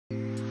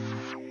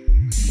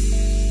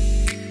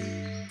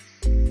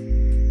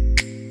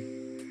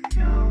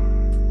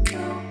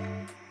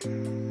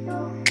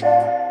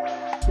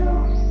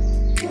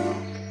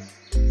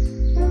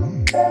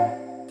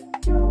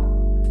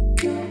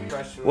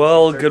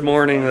Well, good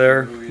morning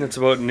there. It's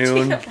about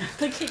noon.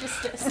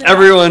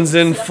 Everyone's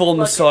in full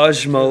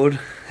massage mode.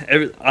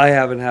 I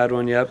haven't had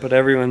one yet, but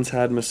everyone's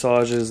had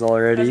massages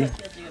already.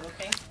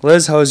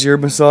 Liz, how's your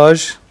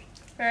massage?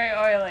 Very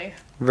oily.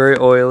 Very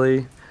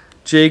oily.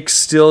 Jake's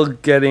still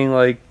getting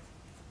like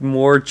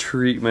more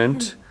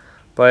treatment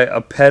by a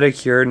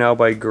pedicure now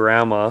by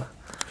Grandma.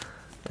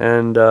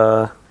 And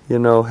you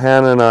know,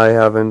 Hannah and I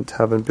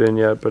haven't been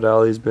yet, but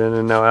Allie's been,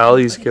 and now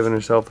Allie's given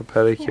herself a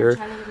pedicure.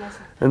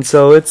 And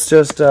so it's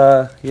just,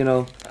 you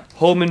know,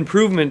 home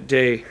improvement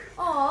day.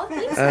 Aw,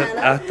 thanks,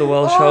 at the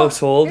Welsh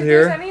household if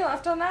here. There's any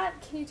left on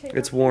that, can you take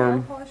It's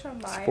warm.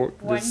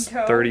 It's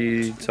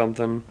 30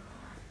 something.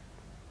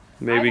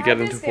 Maybe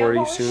get into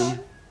 40 soon.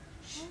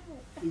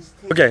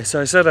 Okay,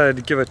 so I said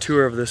I'd give a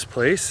tour of this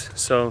place.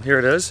 So here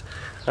it is.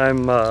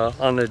 I'm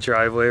on the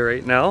driveway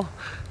right now.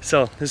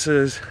 So this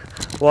is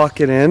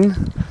walking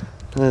in.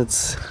 And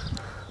it's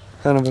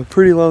kind of a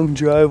pretty long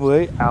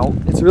driveway out.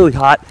 It's really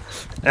hot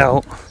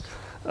out.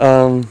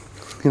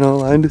 You know,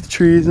 lined with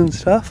trees and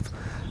stuff.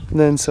 And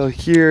then so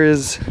here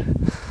is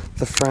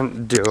the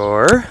front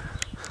door.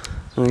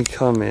 And we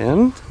come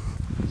in.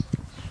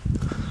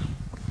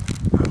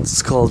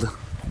 It's called,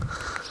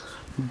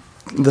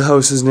 the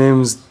house's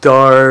name's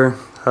Dar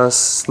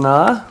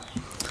Hasna.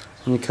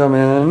 And you come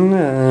in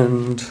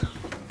and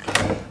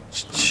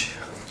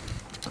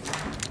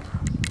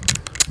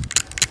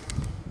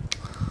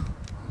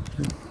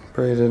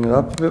brighten it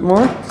up a bit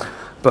more.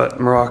 But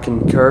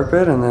Moroccan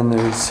carpet, and then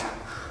there's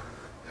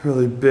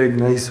really big,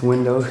 nice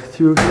window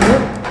through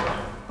here.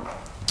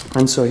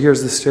 And so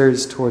here's the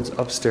stairs towards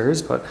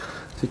upstairs, but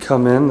if you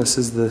come in, this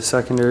is the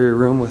secondary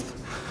room with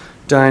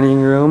dining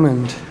room,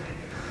 and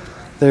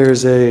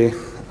there's a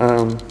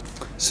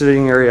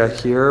sitting area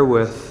here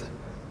with,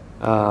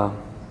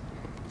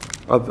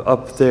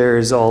 up there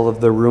is all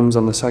of the rooms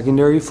on the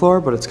secondary floor,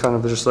 but it's kind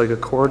of just like a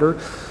corridor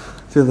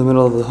through the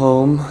middle of the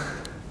home.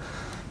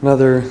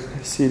 Another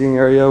seating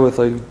area with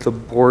like the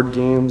board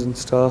games and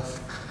stuff.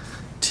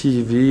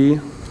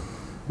 TV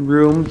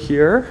room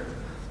here.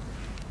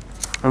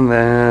 And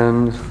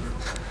then,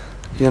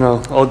 you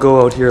know, I'll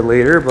go out here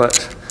later,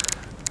 but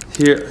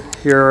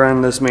here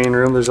in this main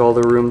room, there's all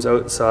the rooms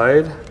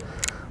outside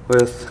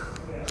with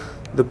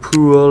the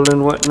pool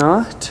and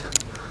whatnot.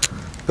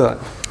 But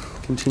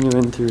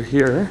continuing through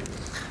here,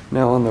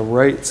 now on the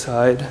right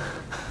side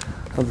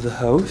of the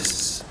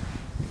house,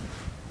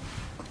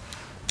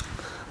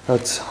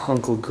 that's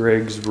Uncle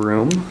Greg's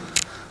room.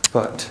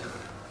 But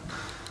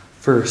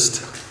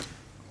first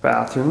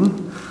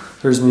bathroom,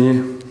 there's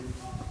me.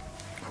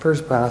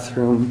 First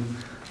bathroom,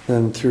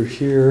 then through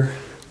here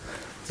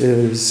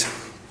is,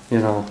 you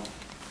know,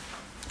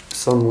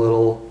 some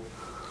little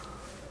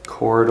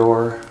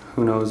corridor.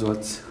 Who knows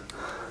what's,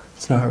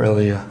 it's not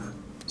really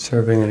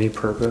serving any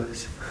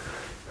purpose.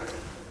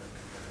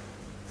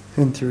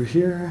 And through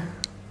here,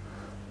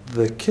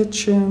 the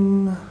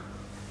kitchen,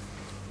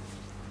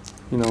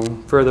 you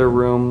know, further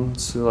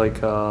rooms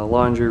like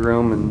laundry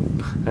room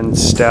and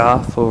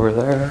staff over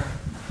there.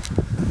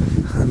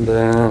 And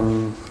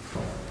then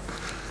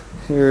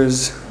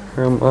here's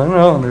room, oh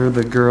no, they're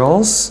the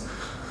girls.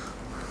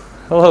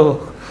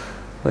 Hello,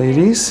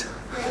 ladies.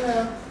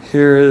 Hello.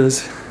 Here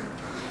is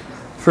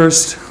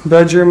first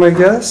bedroom, I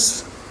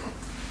guess,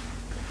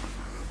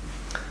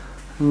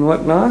 and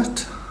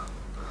whatnot.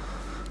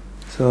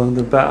 So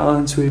the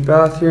ensuite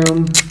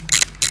bathroom,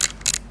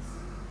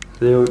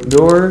 the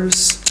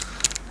outdoors,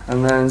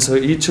 and then so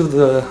each of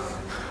the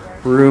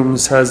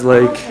rooms has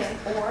like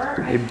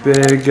a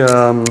big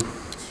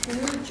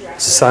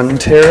sun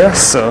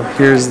terrace. So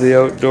here's the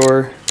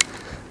outdoor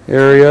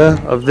area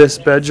of this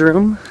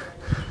bedroom,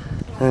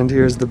 and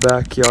here's the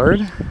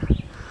backyard.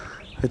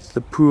 It's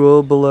the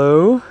pool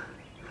below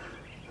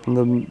and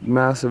the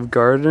massive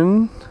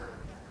garden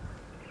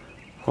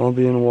all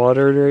being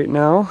watered right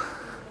now.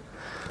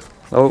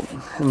 Oh,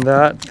 and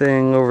that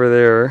thing over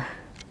there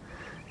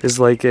is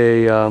like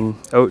a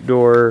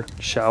outdoor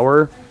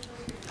shower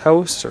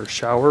house or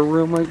shower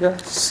room, I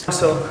guess.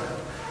 So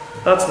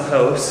that's the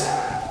house.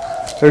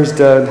 There's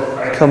Dad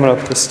coming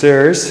up the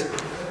stairs.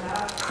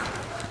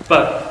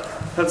 But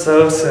that's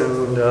the house,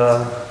 and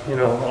you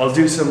know, I'll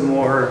do some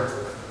more,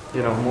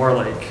 you know, more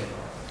like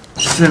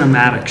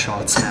cinematic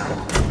shots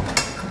now.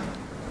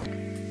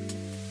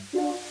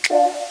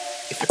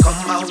 If you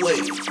come my way,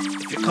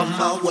 if you come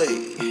my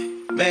way,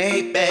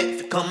 baby,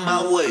 if you come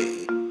my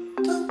way,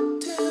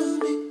 don't tell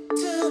me,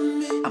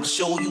 I'ma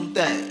show you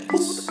things. Who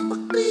the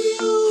fuck are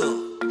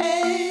you?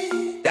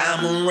 Hey.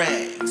 Diamond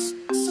rings.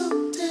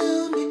 So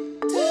tell me,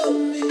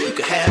 you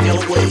can have your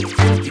way,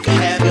 you can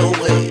have your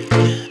way.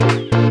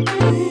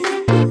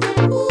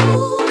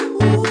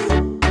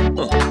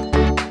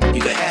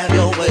 You can have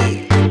your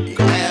way, you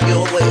can have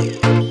your way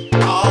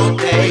all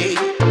day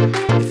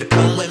if you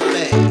come with me.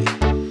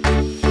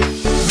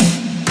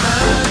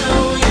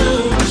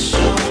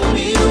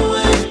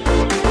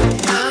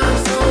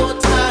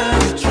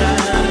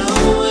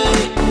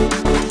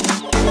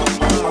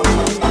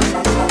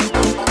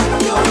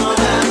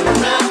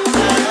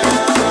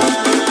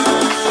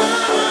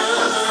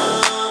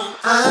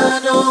 I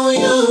know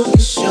you can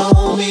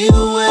show me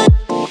the way.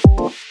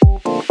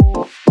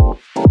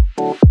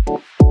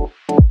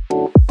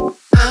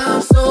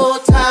 I'm so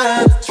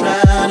tired of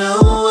trying to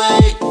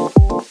wait.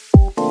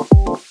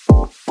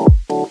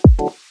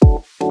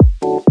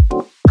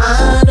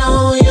 I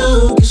know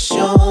you can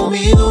show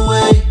me the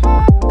way.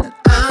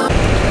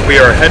 We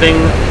are heading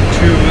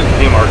to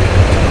the market.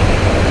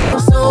 I'm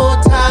so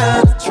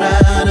tired of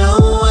trying to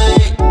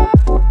wait.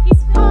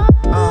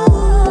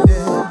 Oh,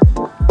 yeah.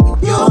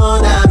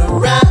 You're not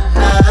around.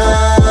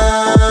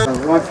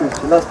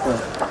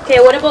 Okay,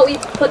 what about we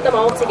put them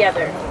all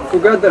together?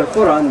 Together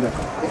 400.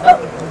 Oh.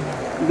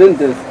 Then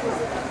this.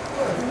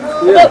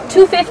 About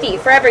 250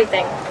 for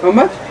everything. How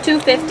much?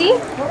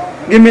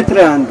 250? Give me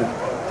 300.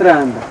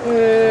 300.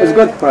 It's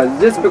good price.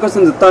 Just because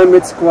in the time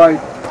it's quite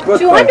good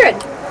 200?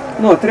 price.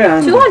 No,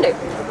 300. 200.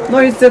 No,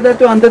 you said that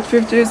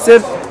 250. You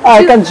said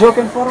I can joke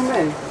it for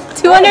me.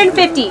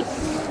 250.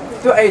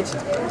 280.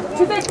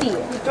 250.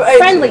 280.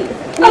 Friendly.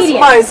 That's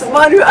Medium. nice.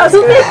 Man, you ask me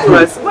 250.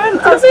 price. When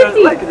ask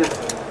 250. like this.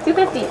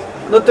 250.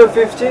 Not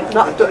 250,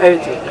 not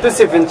 280.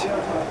 270.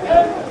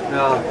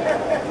 Yeah.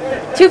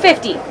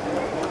 250.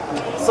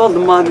 Sold the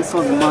money,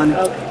 sold the money.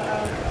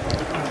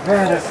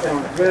 Very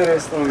strong, very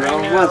strong. How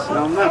much?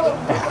 How much?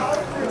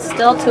 It's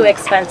still too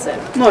expensive.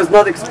 No, it's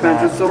not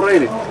expensive, so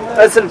really.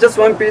 I sell just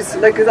one piece,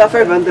 like it's a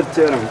 500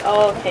 dirham.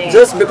 Okay.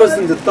 Just because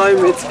in the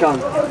time it's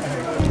gone.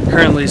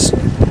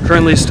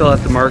 Currently still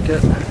at the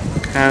market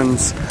and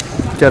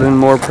getting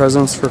more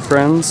presents for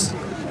friends.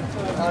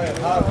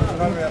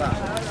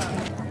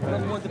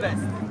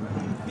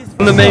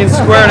 In the main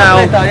square now.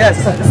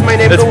 Yes, this is my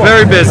name. It's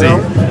very busy.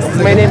 This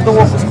is my name.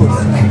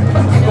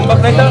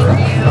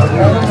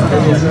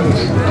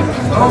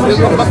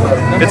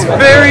 It's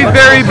very,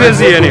 very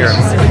busy in here.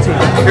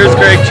 Here's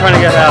Greg trying to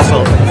get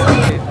hassled.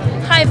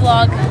 Hi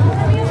vlog.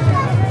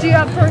 Do you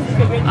have first?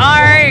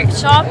 Our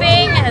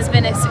shopping has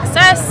been a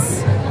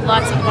success.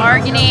 Lots of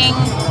bargaining.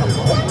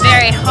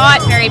 Very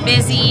hot, very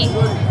busy.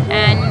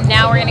 And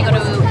now we're gonna go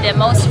to the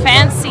most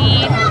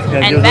fancy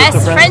and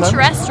best French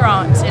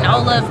restaurant in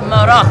all of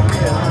Morocco.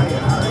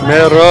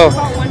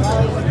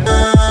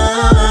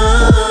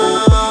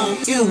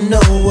 You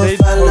know what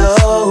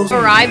follows.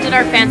 Arrived at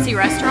our fancy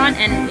restaurant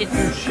and it's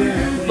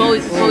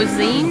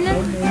Bozine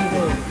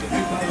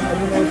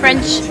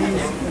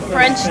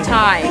French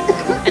Thai,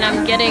 and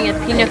I'm getting a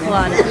pina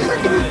colada.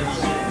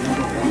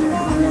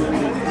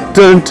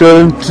 Dun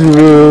dun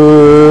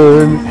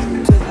dun.